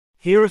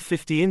Here are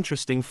 50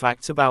 interesting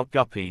facts about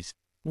guppies.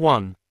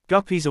 1.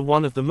 Guppies are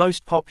one of the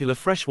most popular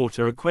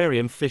freshwater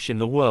aquarium fish in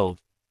the world.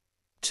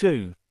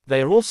 2.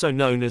 They are also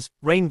known as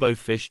rainbow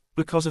fish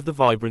because of the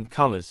vibrant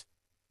colors.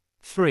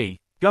 3.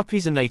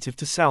 Guppies are native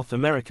to South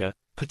America,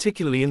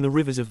 particularly in the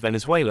rivers of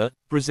Venezuela,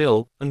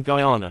 Brazil, and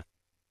Guyana.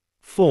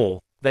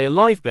 4. They are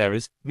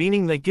live-bearers,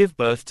 meaning they give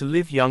birth to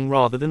live young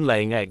rather than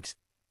laying eggs.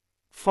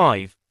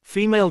 5.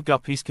 Female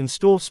guppies can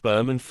store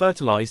sperm and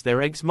fertilize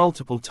their eggs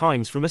multiple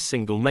times from a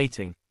single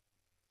mating.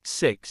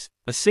 6.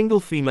 A single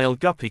female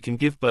guppy can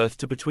give birth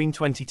to between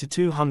 20 to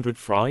 200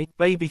 fry,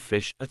 baby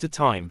fish, at a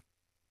time.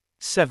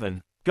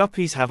 7.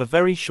 Guppies have a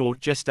very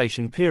short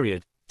gestation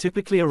period,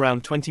 typically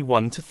around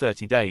 21 to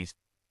 30 days.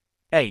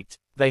 8.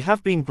 They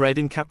have been bred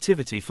in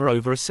captivity for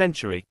over a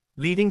century,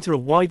 leading to a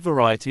wide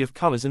variety of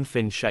colors and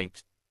fin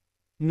shapes.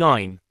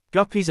 9.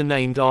 Guppies are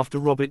named after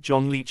Robert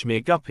John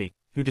Leechmere Guppy,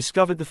 who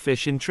discovered the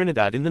fish in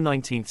Trinidad in the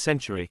 19th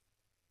century.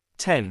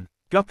 10.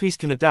 Guppies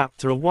can adapt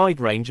to a wide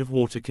range of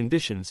water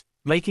conditions,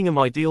 making them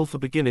ideal for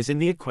beginners in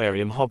the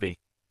aquarium hobby.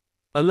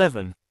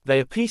 11. They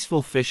are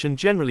peaceful fish and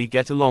generally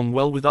get along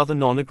well with other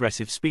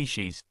non-aggressive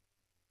species.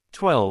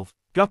 12.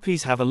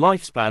 Guppies have a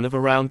lifespan of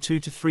around 2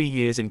 to 3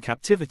 years in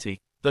captivity,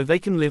 though they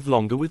can live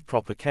longer with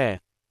proper care.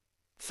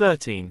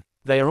 13.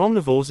 They are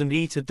omnivores and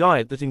eat a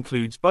diet that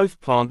includes both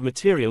plant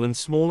material and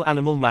small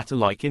animal matter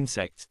like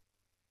insects.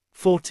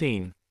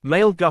 14.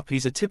 Male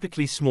guppies are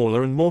typically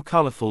smaller and more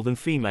colorful than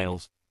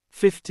females.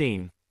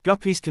 15.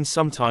 Guppies can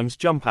sometimes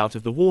jump out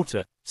of the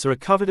water, so a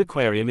covered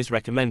aquarium is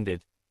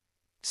recommended.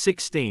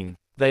 16.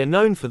 They are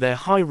known for their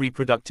high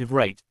reproductive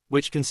rate,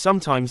 which can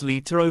sometimes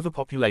lead to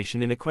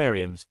overpopulation in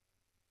aquariums.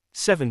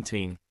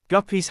 17.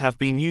 Guppies have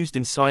been used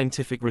in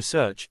scientific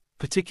research,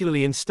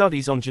 particularly in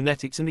studies on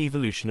genetics and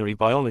evolutionary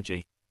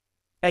biology.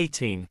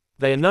 18.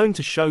 They are known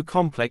to show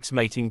complex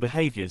mating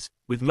behaviors,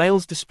 with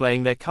males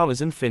displaying their colors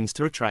and fins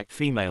to attract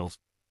females.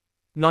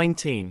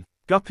 19.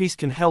 Guppies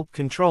can help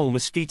control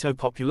mosquito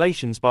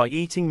populations by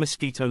eating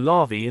mosquito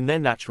larvae in their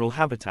natural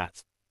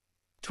habitats.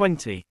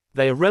 20.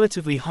 They are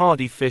relatively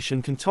hardy fish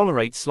and can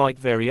tolerate slight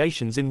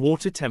variations in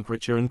water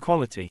temperature and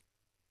quality.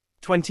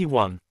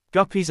 21.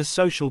 Guppies are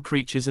social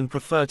creatures and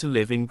prefer to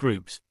live in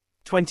groups.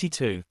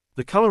 22.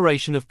 The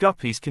coloration of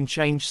guppies can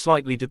change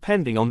slightly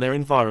depending on their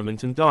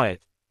environment and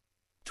diet.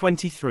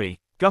 23.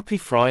 Guppy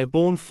fry are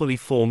born fully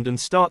formed and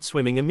start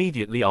swimming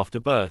immediately after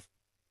birth.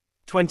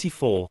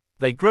 24.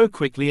 They grow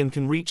quickly and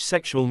can reach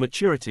sexual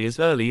maturity as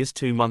early as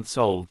 2 months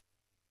old.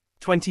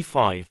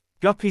 25.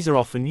 Guppies are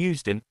often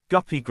used in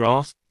guppy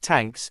grass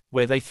tanks,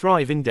 where they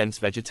thrive in dense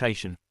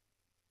vegetation.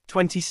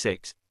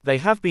 26. They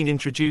have been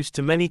introduced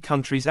to many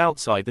countries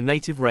outside the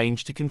native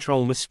range to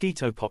control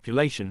mosquito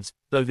populations,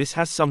 though this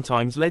has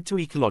sometimes led to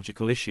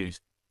ecological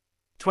issues.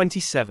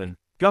 27.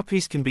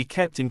 Guppies can be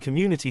kept in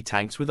community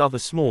tanks with other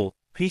small,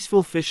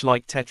 peaceful fish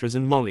like tetras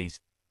and mollies.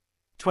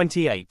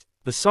 28.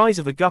 The size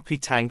of a guppy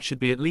tank should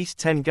be at least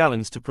 10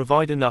 gallons to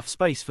provide enough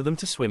space for them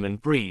to swim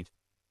and breed.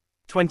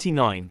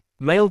 29.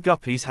 Male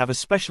guppies have a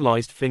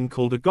specialized fin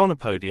called a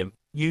gonopodium,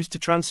 used to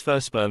transfer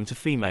sperm to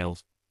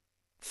females.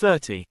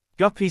 30.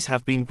 Guppies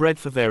have been bred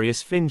for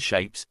various fin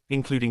shapes,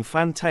 including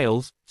fan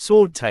tails,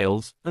 sword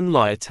tails, and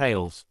lyre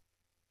tails.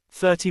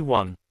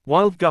 31.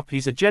 Wild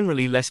guppies are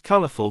generally less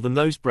colorful than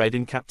those bred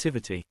in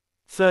captivity.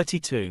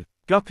 32.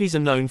 Guppies are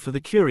known for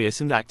the curious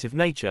and active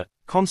nature,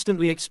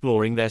 constantly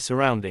exploring their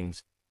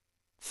surroundings.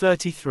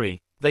 33.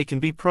 They can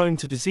be prone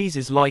to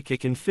diseases like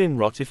ick and fin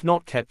rot if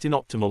not kept in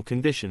optimal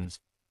conditions.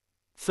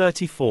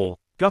 34.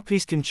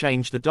 Guppies can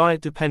change the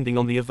diet depending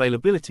on the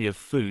availability of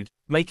food,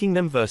 making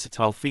them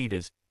versatile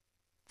feeders.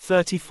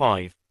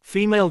 35.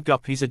 Female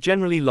guppies are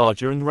generally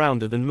larger and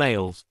rounder than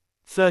males.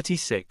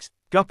 36.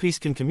 Guppies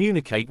can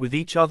communicate with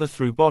each other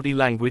through body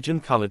language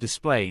and color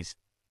displays.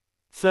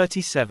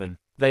 37.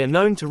 They are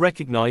known to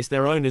recognize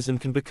their owners and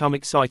can become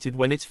excited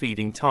when it's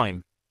feeding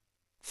time.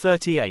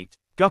 38.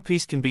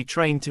 Guppies can be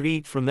trained to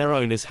eat from their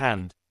owner's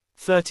hand.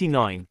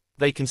 39.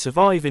 They can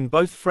survive in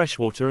both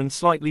freshwater and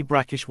slightly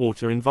brackish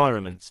water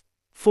environments.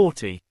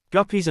 40.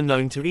 Guppies are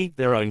known to eat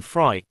their own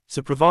fry,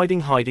 so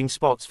providing hiding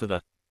spots for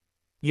the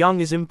young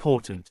is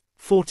important.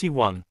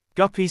 41.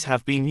 Guppies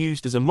have been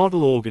used as a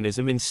model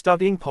organism in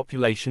studying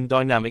population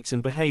dynamics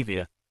and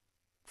behavior.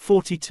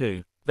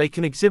 42. They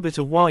can exhibit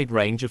a wide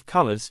range of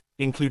colors,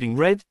 including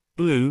red,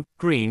 blue,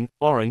 green,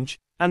 orange,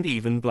 and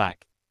even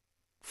black.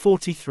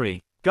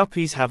 43.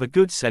 Guppies have a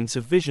good sense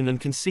of vision and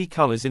can see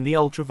colors in the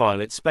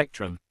ultraviolet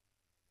spectrum.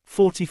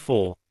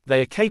 44. They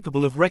are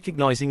capable of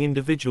recognizing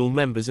individual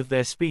members of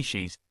their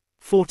species.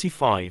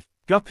 45.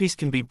 Guppies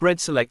can be bred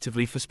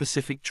selectively for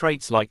specific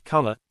traits like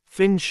color,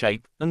 fin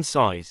shape, and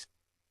size.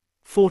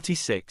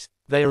 46.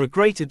 They are a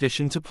great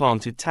addition to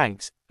planted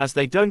tanks, as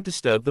they don't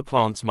disturb the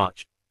plants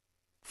much.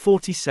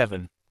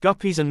 47.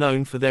 Guppies are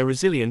known for their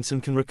resilience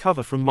and can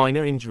recover from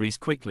minor injuries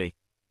quickly.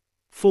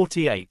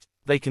 48.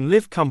 They can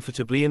live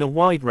comfortably in a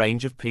wide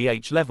range of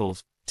pH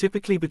levels,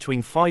 typically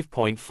between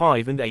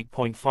 5.5 and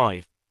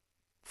 8.5.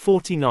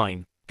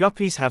 49.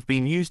 Guppies have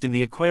been used in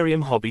the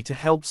aquarium hobby to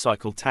help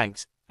cycle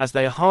tanks, as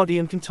they are hardy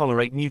and can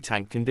tolerate new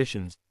tank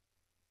conditions.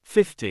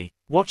 50.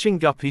 Watching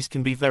guppies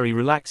can be very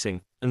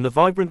relaxing, and the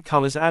vibrant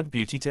colors add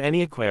beauty to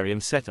any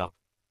aquarium setup.